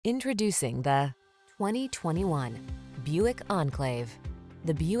Introducing the 2021 Buick Enclave.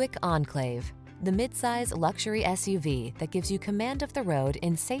 The Buick Enclave, the midsize luxury SUV that gives you command of the road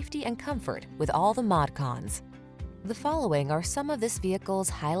in safety and comfort with all the mod cons. The following are some of this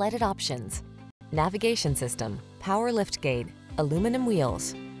vehicle's highlighted options: navigation system, power liftgate, aluminum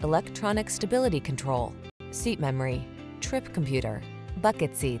wheels, electronic stability control, seat memory, trip computer,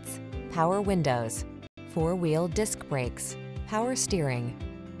 bucket seats, power windows, four-wheel disc brakes, power steering.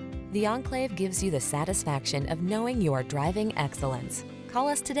 The Enclave gives you the satisfaction of knowing you are driving excellence. Call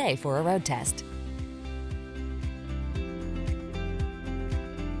us today for a road test.